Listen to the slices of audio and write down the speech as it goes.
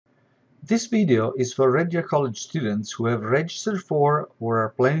This video is for Red Deer College students who have registered for or are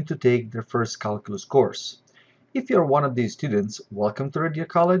planning to take their first calculus course. If you're one of these students, welcome to Red Deer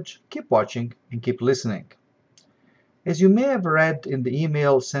College, keep watching and keep listening. As you may have read in the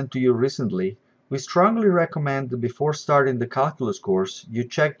email sent to you recently, we strongly recommend that before starting the calculus course, you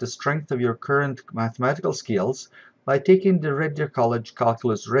check the strength of your current mathematical skills by taking the Red Deer College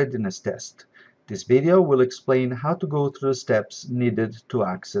Calculus Readiness test. This video will explain how to go through the steps needed to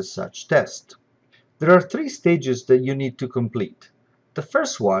access such test. There are 3 stages that you need to complete. The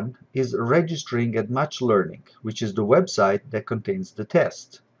first one is registering at Much Learning, which is the website that contains the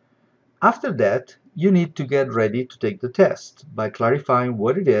test. After that, you need to get ready to take the test by clarifying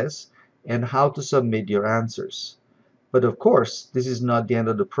what it is and how to submit your answers. But of course, this is not the end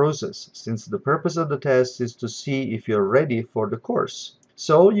of the process, since the purpose of the test is to see if you're ready for the course.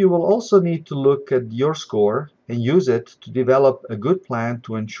 So you will also need to look at your score and use it to develop a good plan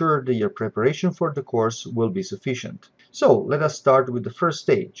to ensure that your preparation for the course will be sufficient. So let us start with the first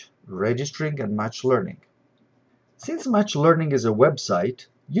stage, registering at Much Learning. Since Much Learning is a website,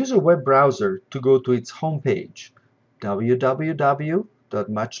 use a web browser to go to its homepage,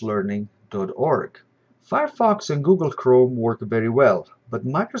 www.muchlearning.org. Firefox and Google Chrome work very well, but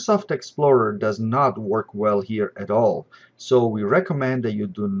Microsoft Explorer does not work well here at all, so we recommend that you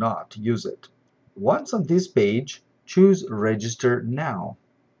do not use it. Once on this page, choose Register Now.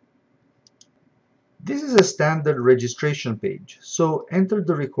 This is a standard registration page, so enter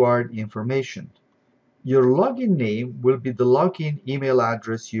the required information. Your login name will be the login email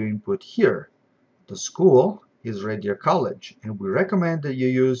address you input here. The school is Red Deer College, and we recommend that you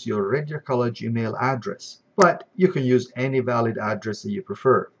use your Red Deer College email address, but you can use any valid address that you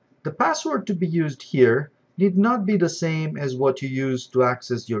prefer. The password to be used here need not be the same as what you use to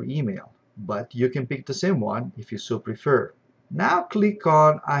access your email, but you can pick the same one if you so prefer. Now click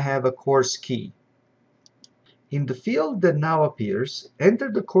on I have a course key. In the field that now appears,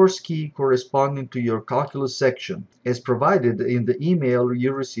 enter the course key corresponding to your calculus section, as provided in the email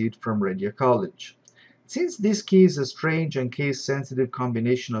you received from Red Deer College. Since this key is a strange and case-sensitive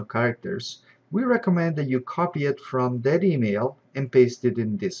combination of characters, we recommend that you copy it from that email and paste it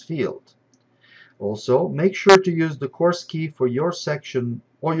in this field. Also, make sure to use the course key for your section,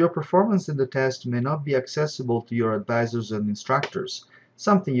 or your performance in the test may not be accessible to your advisors and instructors,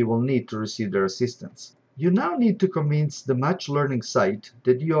 something you will need to receive their assistance. You now need to convince the Much Learning site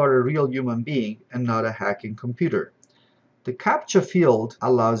that you are a real human being and not a hacking computer. The CAPTCHA field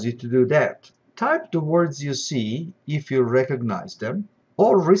allows you to do that. Type the words you see if you recognize them,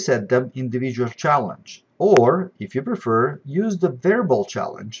 or reset them in the visual challenge, or, if you prefer, use the verbal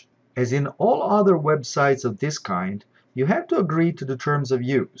challenge. As in all other websites of this kind, you have to agree to the terms of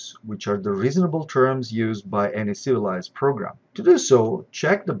use, which are the reasonable terms used by any civilized program. To do so,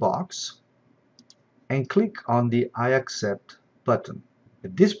 check the box and click on the I accept button.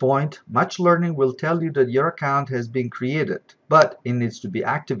 At this point, Much Learning will tell you that your account has been created, but it needs to be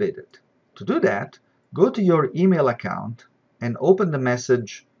activated. To do that, go to your email account and open the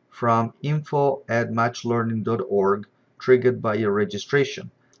message from info@muchlearning.org triggered by your registration,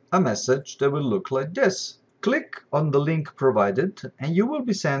 a message that will look like this. Click on the link provided and you will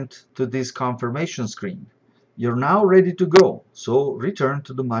be sent to this confirmation screen. You're now ready to go, so return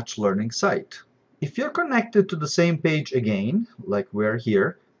to the Much Learning site. If you're connected to the same page again, like we're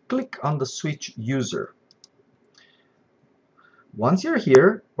here, click on the Switch User. Once you're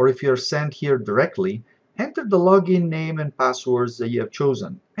here, or if you're sent here directly, enter the login name and passwords that you have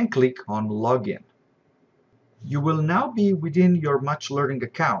chosen and click on Login. You will now be within your Much Learning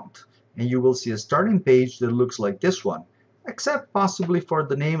account, and you will see a starting page that looks like this one, except possibly for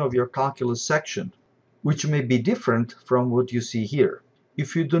the name of your calculus section, which may be different from what you see here.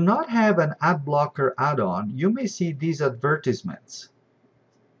 If you do not have an ad blocker add-on, you may see these advertisements.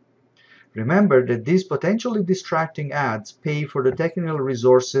 Remember that these potentially distracting ads pay for the technical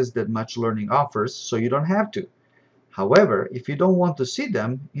resources that Much Learning offers, so you don't have to. However, if you don't want to see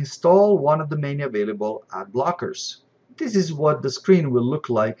them, install one of the many available ad blockers. This is what the screen will look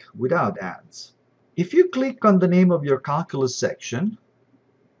like without ads. If you click on the name of your calculus section,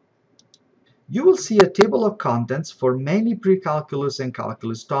 you will see a table of contents for many pre-calculus and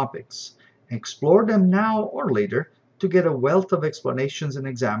calculus topics. Explore them now or later to get a wealth of explanations and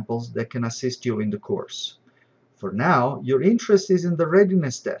examples that can assist you in the course. For now, your interest is in the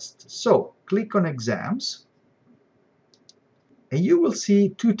readiness test, so click on Exams, and you will see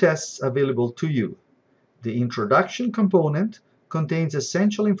 2 tests available to you. The introduction component contains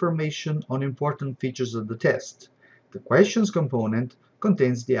essential information on important features of the test. The questions component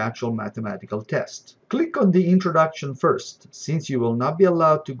contains the actual mathematical test. Click on the introduction first, since you will not be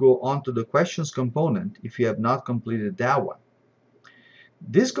allowed to go on to the questions component if you have not completed that one.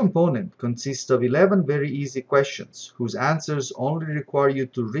 This component consists of 11 very easy questions, whose answers only require you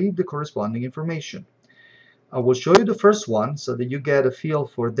to read the corresponding information. I will show you the first one so that you get a feel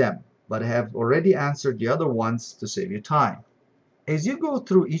for them, but I have already answered the other ones to save you time. As you go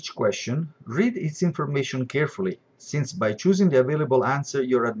through each question, read its information carefully, since by choosing the available answer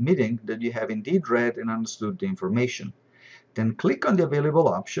you're admitting that you have indeed read and understood the information. Then click on the available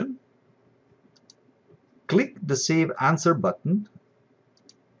option, click the Save Answer button,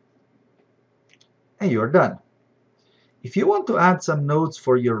 and you're done. If you want to add some notes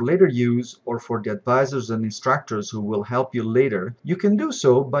for your later use or for the advisors and instructors who will help you later, you can do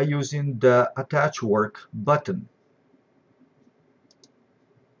so by using the Attach Work button.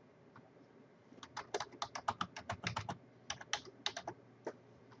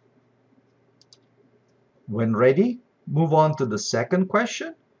 When ready, move on to the second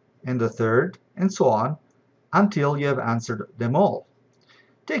question and the third, and so on, until you have answered them all.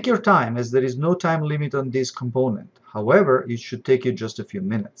 Take your time, as there is no time limit on this component. However, it should take you just a few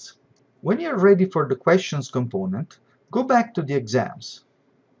minutes. When you are ready for the questions component, go back to the exams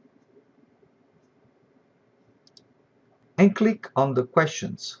and click on the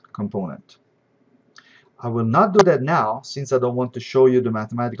questions component. I will not do that now, since I don't want to show you the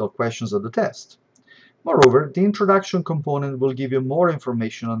mathematical questions of the test. Moreover, the introduction component will give you more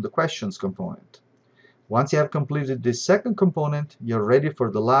information on the questions component. Once you have completed this second component, you're ready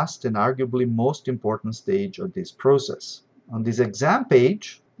for the last and arguably most important stage of this process. On this exam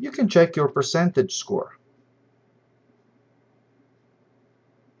page, you can check your percentage score.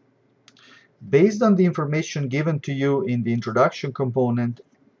 Based on the information given to you in the introduction component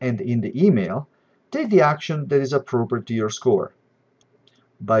and in the email, take the action that is appropriate to your score.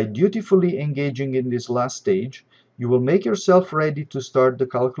 By dutifully engaging in this last stage, you will make yourself ready to start the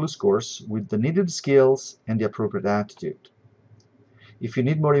calculus course with the needed skills and the appropriate attitude. If you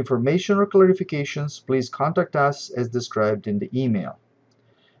need more information or clarifications, please contact us as described in the email.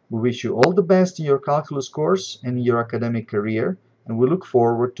 We wish you all the best in your calculus course and in your academic career, and we look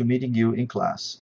forward to meeting you in class.